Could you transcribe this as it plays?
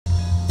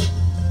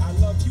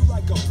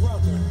a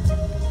brother.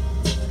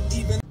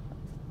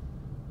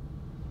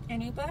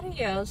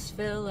 Anybody else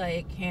feel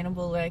like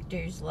Hannibal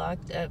Lecter's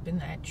locked up in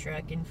that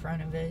truck in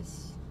front of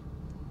us?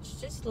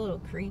 It's just a little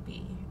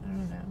creepy. I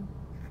don't know.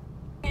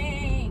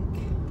 Hank!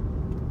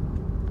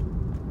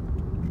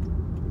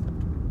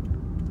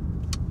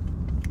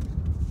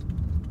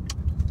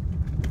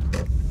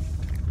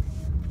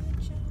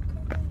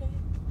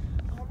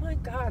 Oh my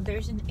god,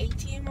 there's an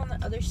ATM on the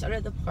other side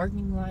of the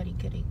parking lot he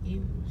could have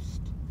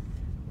used.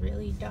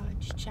 Really,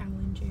 Dodge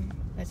Challenger.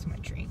 That's my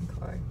dream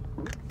car.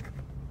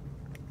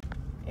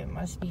 It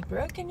must be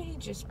broken. He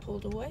just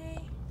pulled away.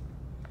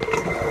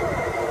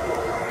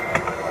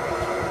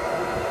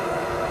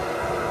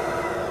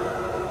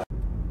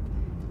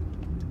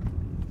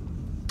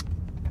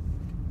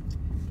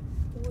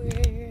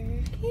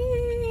 We're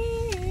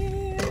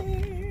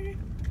here.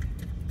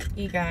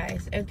 You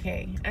guys,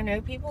 okay. I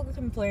know people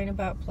complain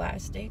about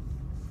plastic,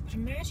 but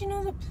imagine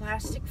all the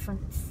plastic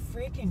from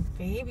freaking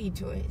baby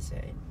toys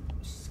that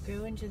just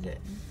go into the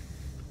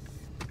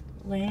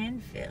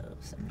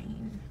landfills. I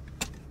mean,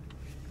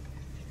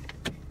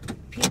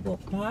 people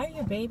buy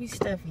your baby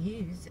stuff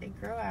used. They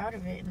grow out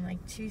of it in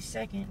like 2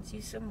 seconds.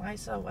 Use some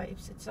Lysol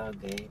wipes. It's all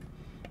good.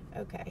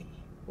 Okay,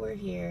 we're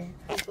here.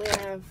 Hopefully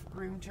I have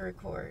room to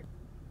record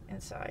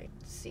inside.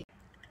 See.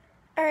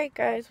 Alright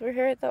guys, we're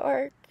here at the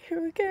Ark.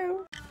 Here we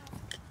go.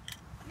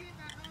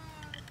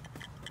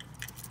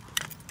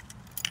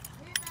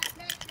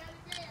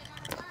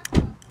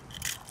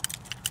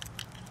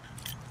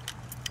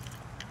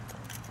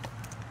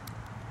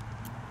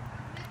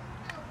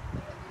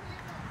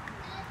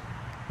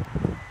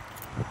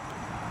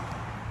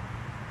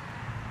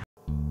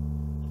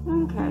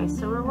 Okay,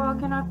 so we're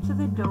walking up to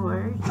the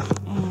doors,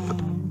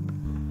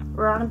 and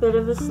we're on a bit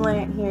of a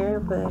slant here,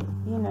 but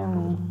you know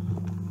me.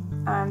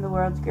 I'm the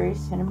world's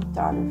greatest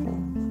cinematographer.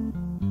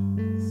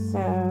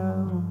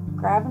 So,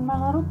 grabbing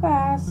my little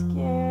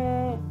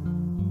basket,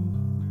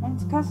 and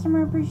it's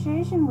Customer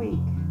Appreciation Week.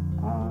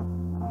 I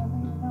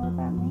don't even know what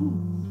that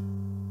means.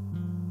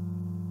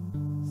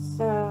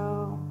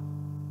 So,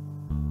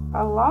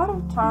 a lot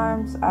of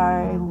times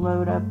I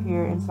load up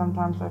here, and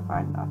sometimes I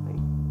find nothing.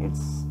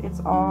 It's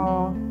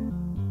all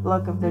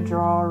luck of the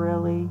draw,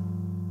 really.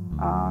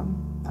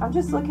 I'm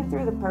just looking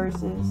through the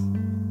purses,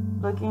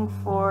 looking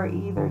for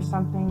either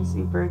something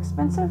super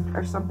expensive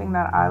or something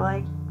that I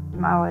like.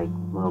 I like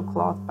little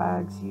cloth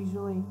bags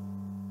usually.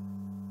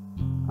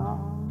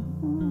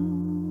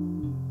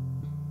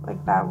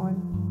 Like that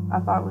one I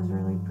thought was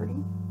really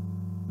pretty,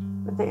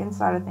 but the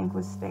inside I think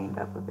was stained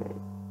up a bit.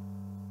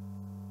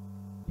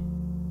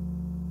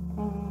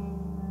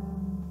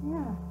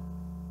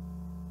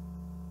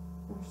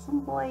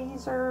 Some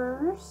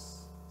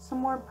blazers, some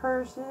more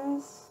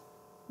purses,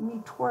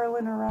 me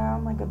twirling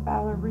around like a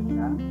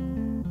ballerina.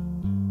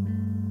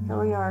 Here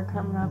we are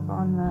coming up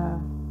on the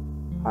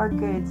hard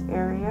goods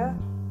area.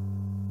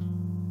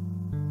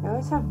 They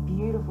always have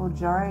beautiful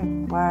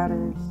giant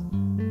platters.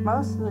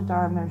 Most of the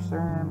time they're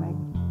ceramic.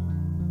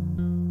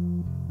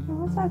 Hey,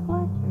 what's that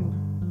black thing?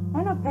 I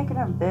ended up picking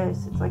up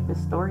this. It's like the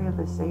story of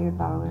the sand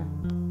dollar.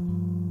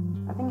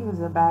 I think it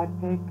was a bad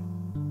pick,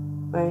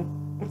 but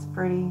it's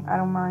pretty. I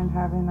don't mind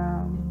having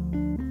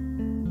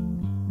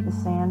the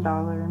sand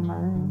dollar in my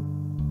room.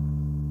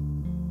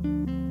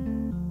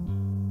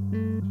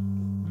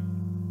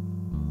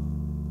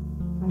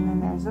 And then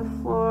there's a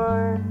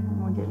floor,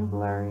 and we're getting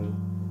blurry.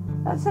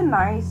 That's a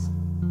nice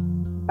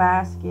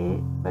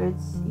basket, but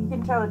you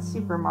can tell it's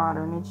super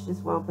modern. It's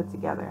just well put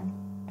together.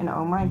 And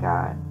oh my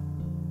god,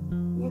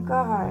 you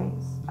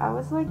guys, I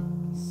was like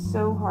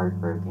so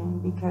heartbroken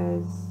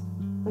because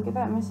look at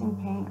that missing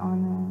paint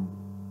on there.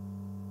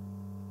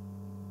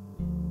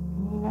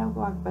 You know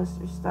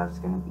Blockbuster stuff's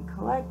gonna be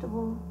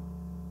collectible.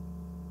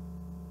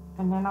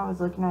 And then I was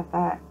looking at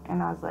that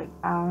and I was like,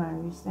 I don't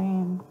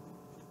understand.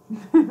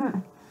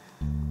 And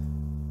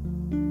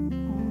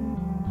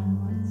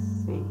let's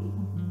see.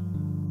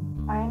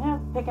 I ended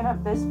up picking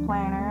up this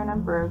planner and I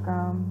broke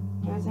him.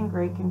 He was in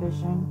great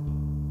condition,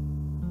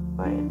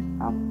 but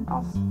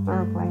I'll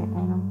throw a plant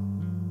in them.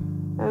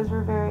 Those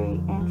were very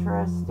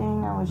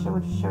interesting. I wish I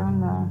would have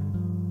shown the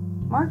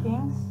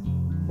markings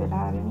if it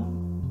had any.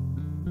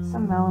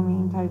 Some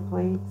melamine type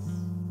plates,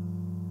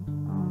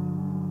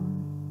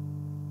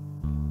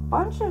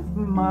 bunch of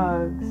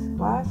mugs,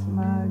 glass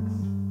mugs.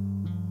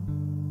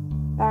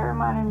 That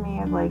reminded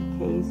me of like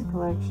Kay's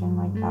collection,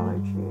 like Dollar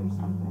Tree or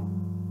something.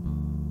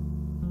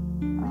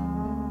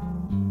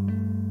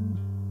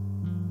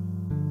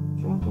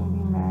 Drink and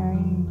be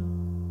merry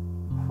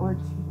for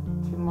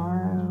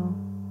tomorrow.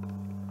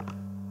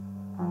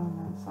 I don't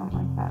know, something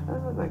like that.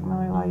 Those look like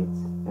Miller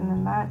Lights, and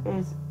then that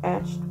is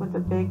etched with a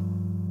big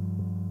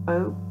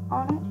boat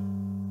on it,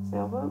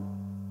 sailboat.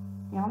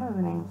 Y'all know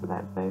the names of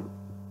that boat.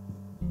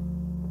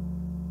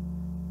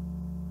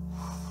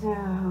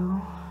 So,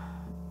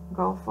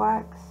 Gulf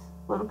Wax,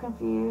 a little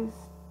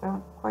confused,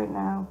 don't quite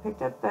know.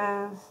 Picked up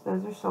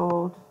those are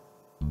sold.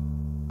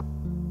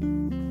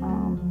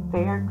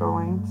 They are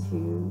going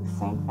to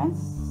St.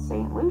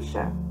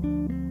 Lucia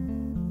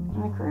in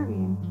the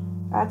Caribbean.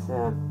 That's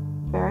a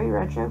very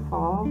retro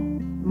fall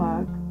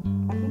mug.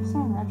 I keep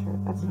saying retro.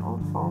 That's an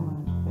old fall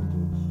mug.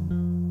 Vintage.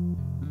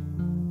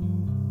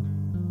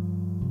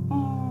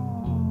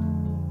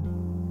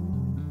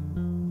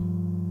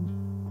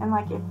 And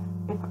like if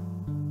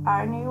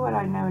I knew what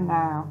I know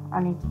now,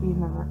 I need to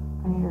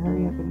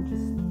hurry up and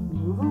just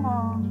move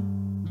along.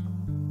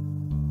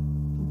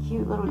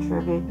 Cute little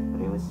trivet,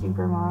 but it was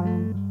super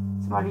modern.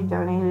 Somebody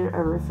donated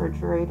a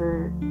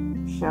refrigerator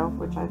shelf,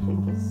 which I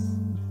think is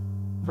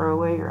throw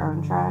away your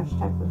own trash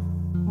type of,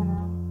 you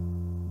know.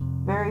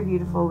 Very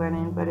beautiful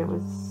linen, but it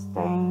was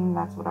stained.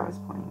 That's what I was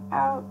pointing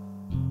out.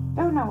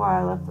 Don't know why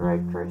I left the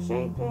red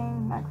crochet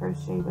thing, not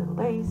crochet but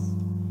lace.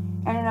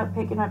 Ended up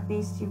picking up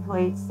these two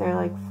plates. They're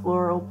like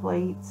floral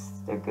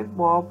plates. They're good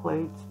wall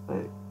plates,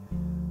 but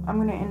I'm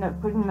gonna end up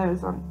putting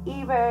those on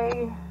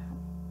eBay.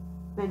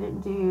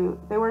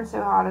 They weren't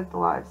so hot at the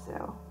live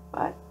sale,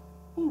 but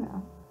you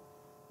know,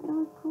 they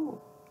look cool.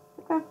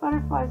 They've got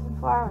butterflies and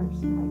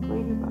flowers and like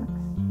ladybugs.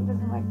 Who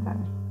doesn't like that?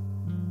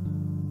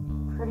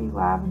 Pretty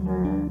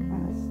lavender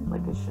and it's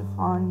like a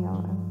chiffon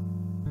yellow.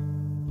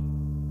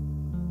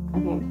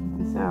 Okay,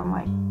 and so I'm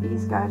like,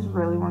 these guys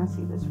really want to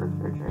see this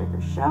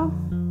refrigerator shelf.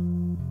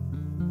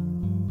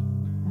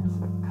 There's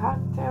a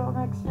cocktail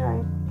mixer,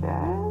 I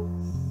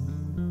guess.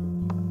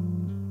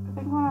 I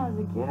think when I was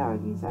a kid, I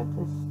would use that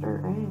to stir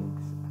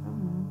eggs. I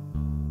don't know.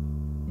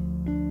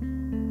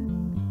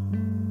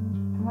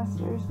 Am I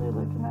seriously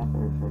looking at the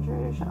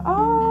refrigerator shelf?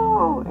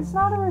 Oh, it's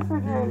not a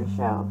refrigerator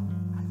shelf.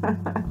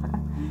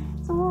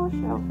 It's a wall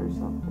shelf or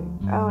something.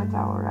 Oh, a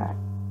towel rack.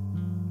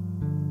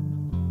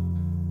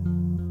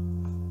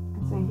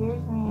 And so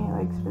here's me,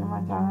 like, spending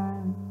my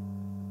time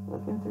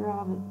looking through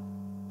all the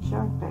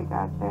junk they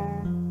got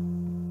there.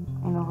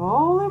 And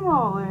holy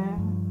moly,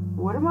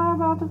 what am I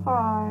about to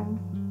find?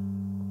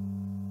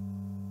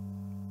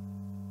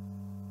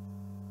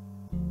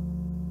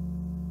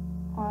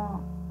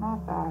 Well,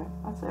 not that.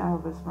 That's an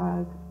Elvis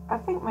mug. I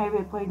think maybe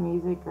it played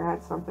music or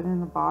had something in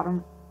the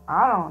bottom.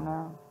 I don't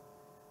know.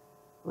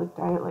 Looked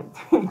at it like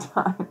 3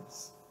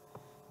 times.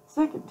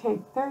 Second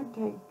take, third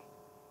take.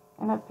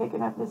 Ended up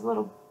picking up this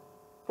little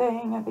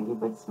thing. I think he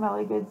put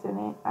smelly goods in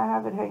it. I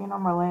have it hanging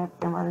on my lamp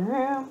in my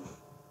room.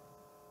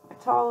 A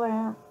tall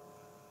lamp.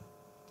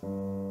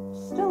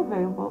 Still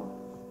available.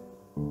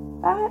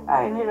 That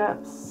I ended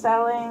up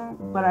selling,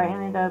 but I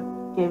ended up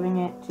giving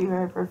it to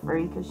her for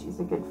free because she's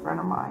a good friend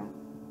of mine.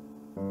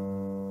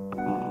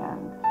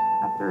 And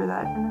I threw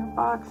that in her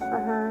box for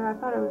her. I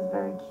thought it was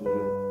very cute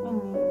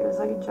and neat. It was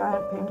like a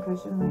giant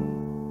pincushion leaf.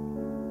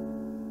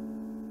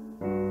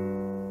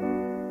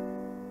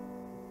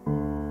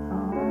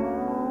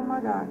 Oh my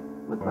god.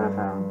 Look what I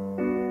found.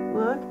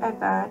 Look at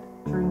that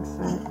drink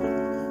set.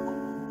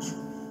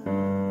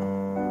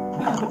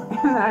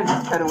 And then I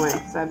just cut away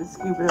because I had to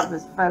scoop it up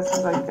as fast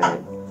as I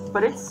could.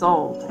 But it's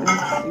sold and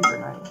it's super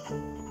nice.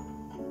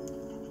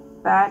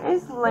 That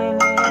is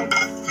Linux.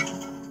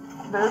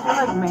 Those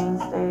are like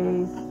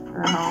mainstays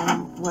or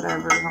home,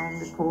 whatever, home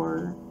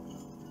decor.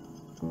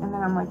 And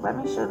then I'm like, let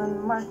me show them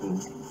the marking.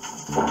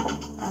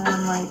 And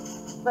I'm like,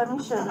 let me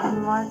show them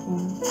the marking.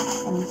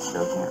 And you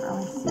still can't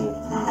really see it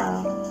too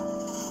well.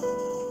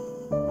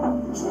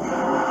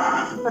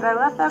 But I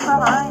left that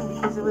behind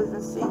because it was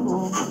a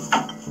single.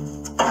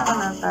 I don't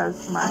know if that was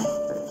smart,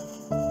 but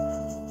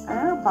I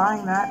ended up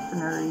buying that for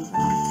no reason.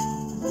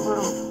 It's a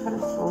little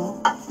pedestal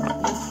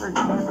just for a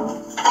candle.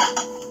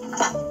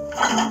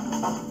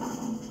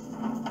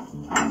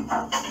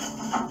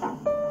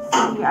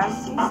 See, I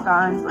see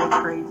steins like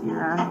crazy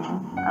around here.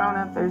 I don't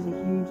know if there's a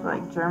huge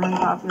like German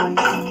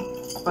population,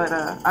 but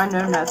I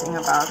know nothing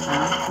about them,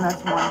 and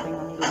that's one thing I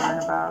need to learn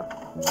about.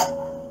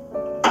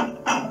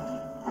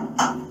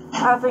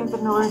 I think the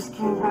noise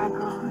came back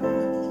on.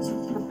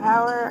 The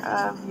power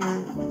of your,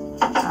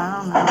 I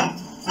don't know,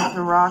 it's a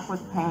rock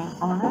with paint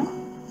on it.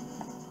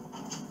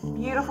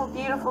 Beautiful,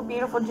 beautiful,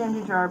 beautiful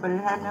ginger jar, but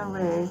it had no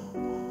lid.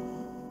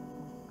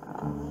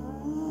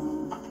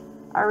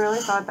 I really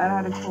thought that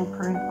had a cool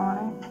print on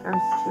it.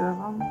 There's 2 of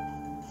them.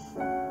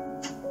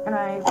 And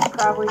I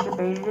probably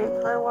debated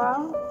it for a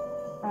while.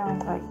 And I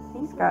was like,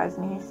 these guys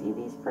need to see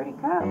these pretty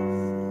cups.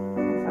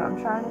 And so I'm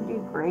trying to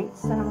do great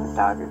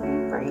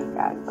cinematography for you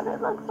guys, but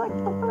it looks like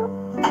poo-poo.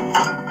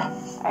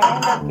 I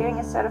ended up getting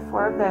a set of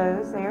 4 of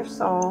those. They are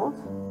sold.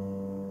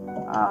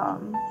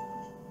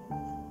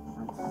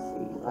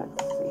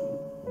 Let's see.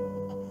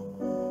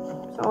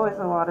 There's always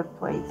a lot of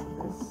plates at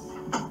this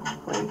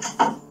place.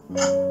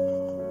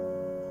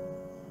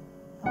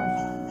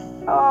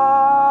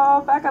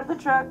 Oh, back up the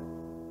truck.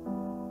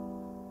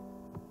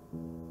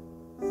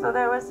 So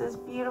there was this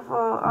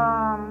beautiful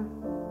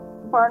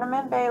Barnum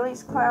and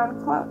Bailey's clown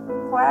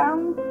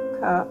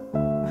cup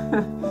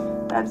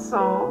that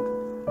sold.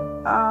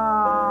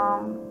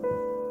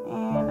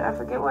 And I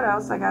forget what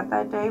else I got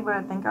that day, but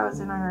I think I was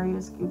in a hurry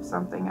to scoop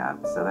something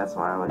up, so that's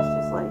why I was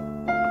just like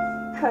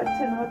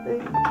cutting with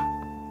it.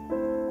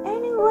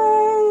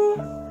 Anyway,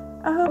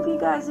 I hope you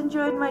guys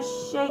enjoyed my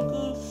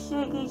shaky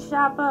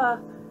shop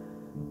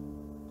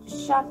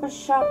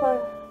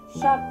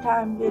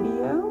time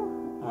video,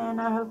 and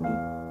I hope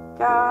you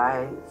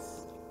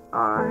guys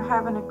are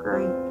having a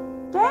great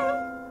day.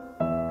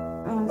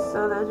 And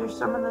so those are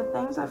some of the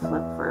things I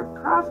flipped for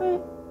a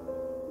profit.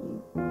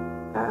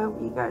 I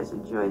hope you guys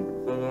enjoyed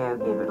the video.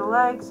 Give it a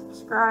like,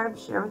 subscribe,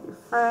 share with your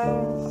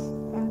friends,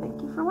 and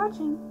thank you for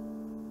watching.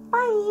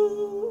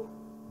 Bye!